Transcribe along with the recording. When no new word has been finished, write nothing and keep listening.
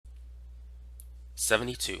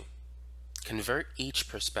72. Convert each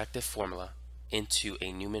perspective formula into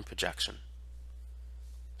a Newman projection.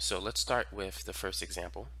 So let's start with the first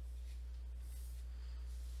example.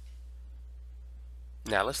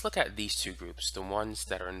 Now let's look at these two groups, the ones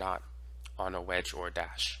that are not on a wedge or a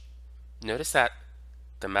dash. Notice that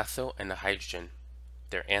the methyl and the hydrogen,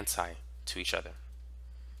 they're anti to each other.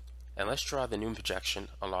 And let's draw the Newman projection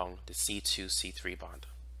along the C2-C3 bond.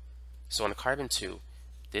 So on carbon 2,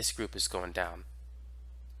 this group is going down.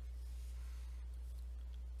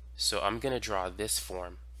 So I'm going to draw this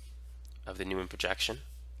form of the Newman projection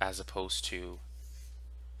as opposed to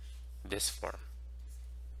this form.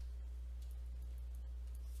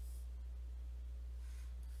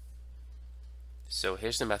 So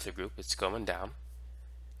here's the methyl group, it's going down,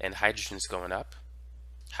 and hydrogen's going up.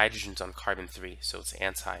 Hydrogen's on carbon 3, so it's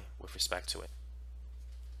anti with respect to it.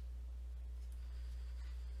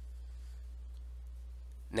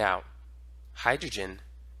 Now, hydrogen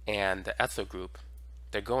and the ethyl group,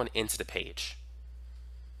 they're going into the page.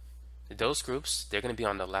 Those groups, they're going to be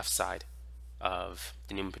on the left side of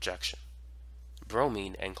the Newman projection.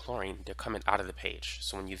 Bromine and chlorine, they're coming out of the page.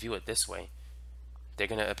 So when you view it this way, they're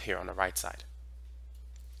going to appear on the right side.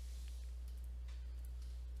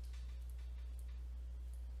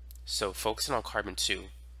 So focusing on carbon 2,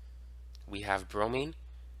 we have bromine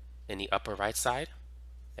in the upper right side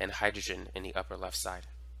and hydrogen in the upper left side.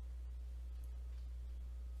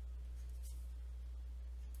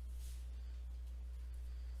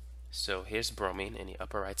 So here's bromine in the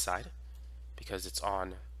upper right side because it's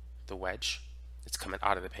on the wedge, it's coming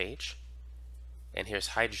out of the page. And here's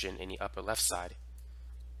hydrogen in the upper left side.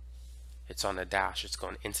 It's on the dash, it's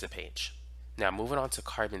going into the page. Now moving on to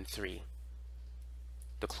carbon 3.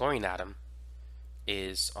 The chlorine atom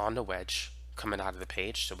is on the wedge coming out of the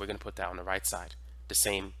page, so we're going to put that on the right side. The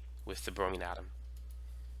same with the bromine atom.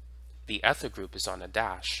 The ethyl group is on the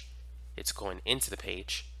dash, it's going into the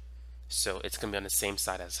page, so it's going to be on the same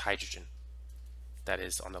side as hydrogen, that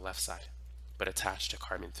is on the left side, but attached to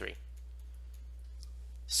carbon 3.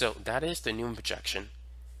 So that is the Newman projection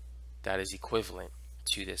that is equivalent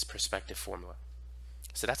to this perspective formula.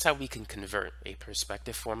 So that's how we can convert a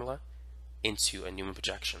perspective formula into a Newman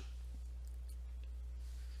projection.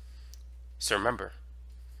 So remember,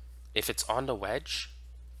 if it's on the wedge,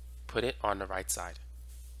 put it on the right side.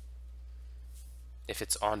 If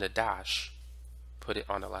it's on the dash, put it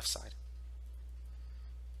on the left side.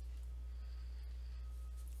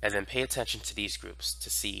 And then pay attention to these groups to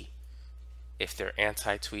see if they're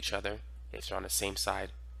anti to each other, if they're on the same side,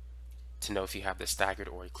 to know if you have the staggered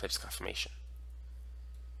or eclipse conformation.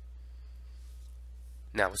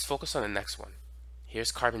 Now let's focus on the next one.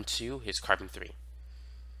 Here's carbon 2, here's carbon 3.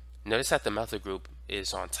 Notice that the methyl group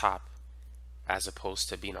is on top as opposed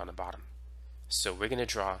to being on the bottom. So we're going to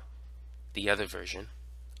draw the other version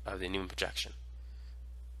of the Newman projection.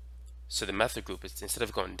 So the methyl group, is, instead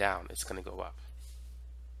of going down, it's going to go up.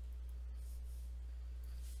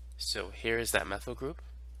 So here is that methyl group,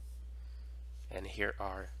 and here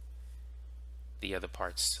are the other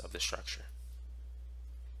parts of the structure.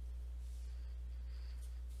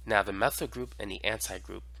 Now the methyl group and the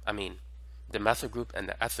the methyl group and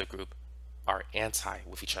the ethyl group are anti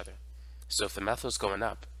with each other. So if the methyl is going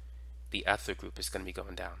up, the ethyl group is going to be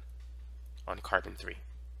going down on carbon 3.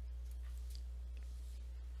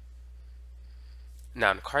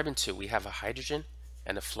 Now in carbon 2, we have a hydrogen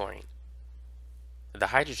and a fluorine. The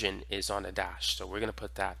hydrogen is on a dash, so we're going to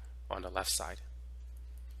put that on the left side.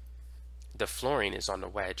 The fluorine is on the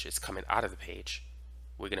wedge, it's coming out of the page.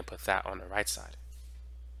 We're going to put that on the right side.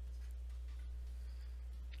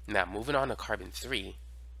 Now moving on to carbon 3,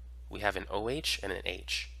 we have an OH and an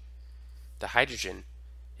H. The hydrogen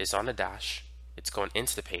is on the dash, it's going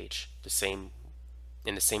into the page in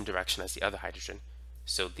the same direction as the other hydrogen,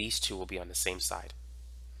 so these two will be on the same side.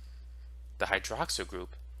 The hydroxyl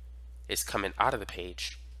group is coming out of the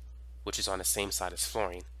page, which is on the same side as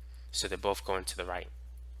fluorine, so they're both going to the right.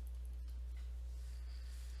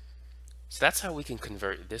 So that's how we can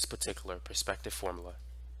convert this particular perspective formula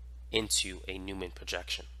into a Newman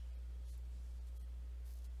projection.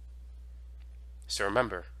 So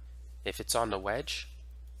remember, if it's on the wedge,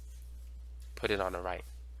 put it on the right.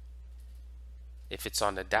 If it's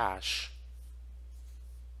on the dash,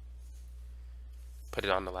 put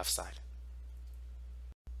it on the left side.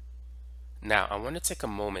 Now, I want to take a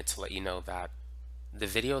moment to let you know that the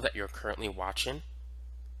video that you're currently watching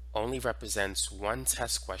only represents one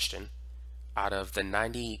test question out of the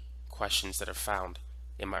 90 questions that are found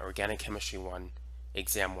in my Organic Chemistry 1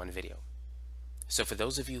 Exam 1 video. So for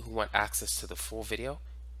those of you who want access to the full video,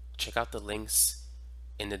 check out the links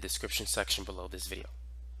in the description section below this video.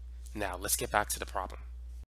 Now let's get back to the problem.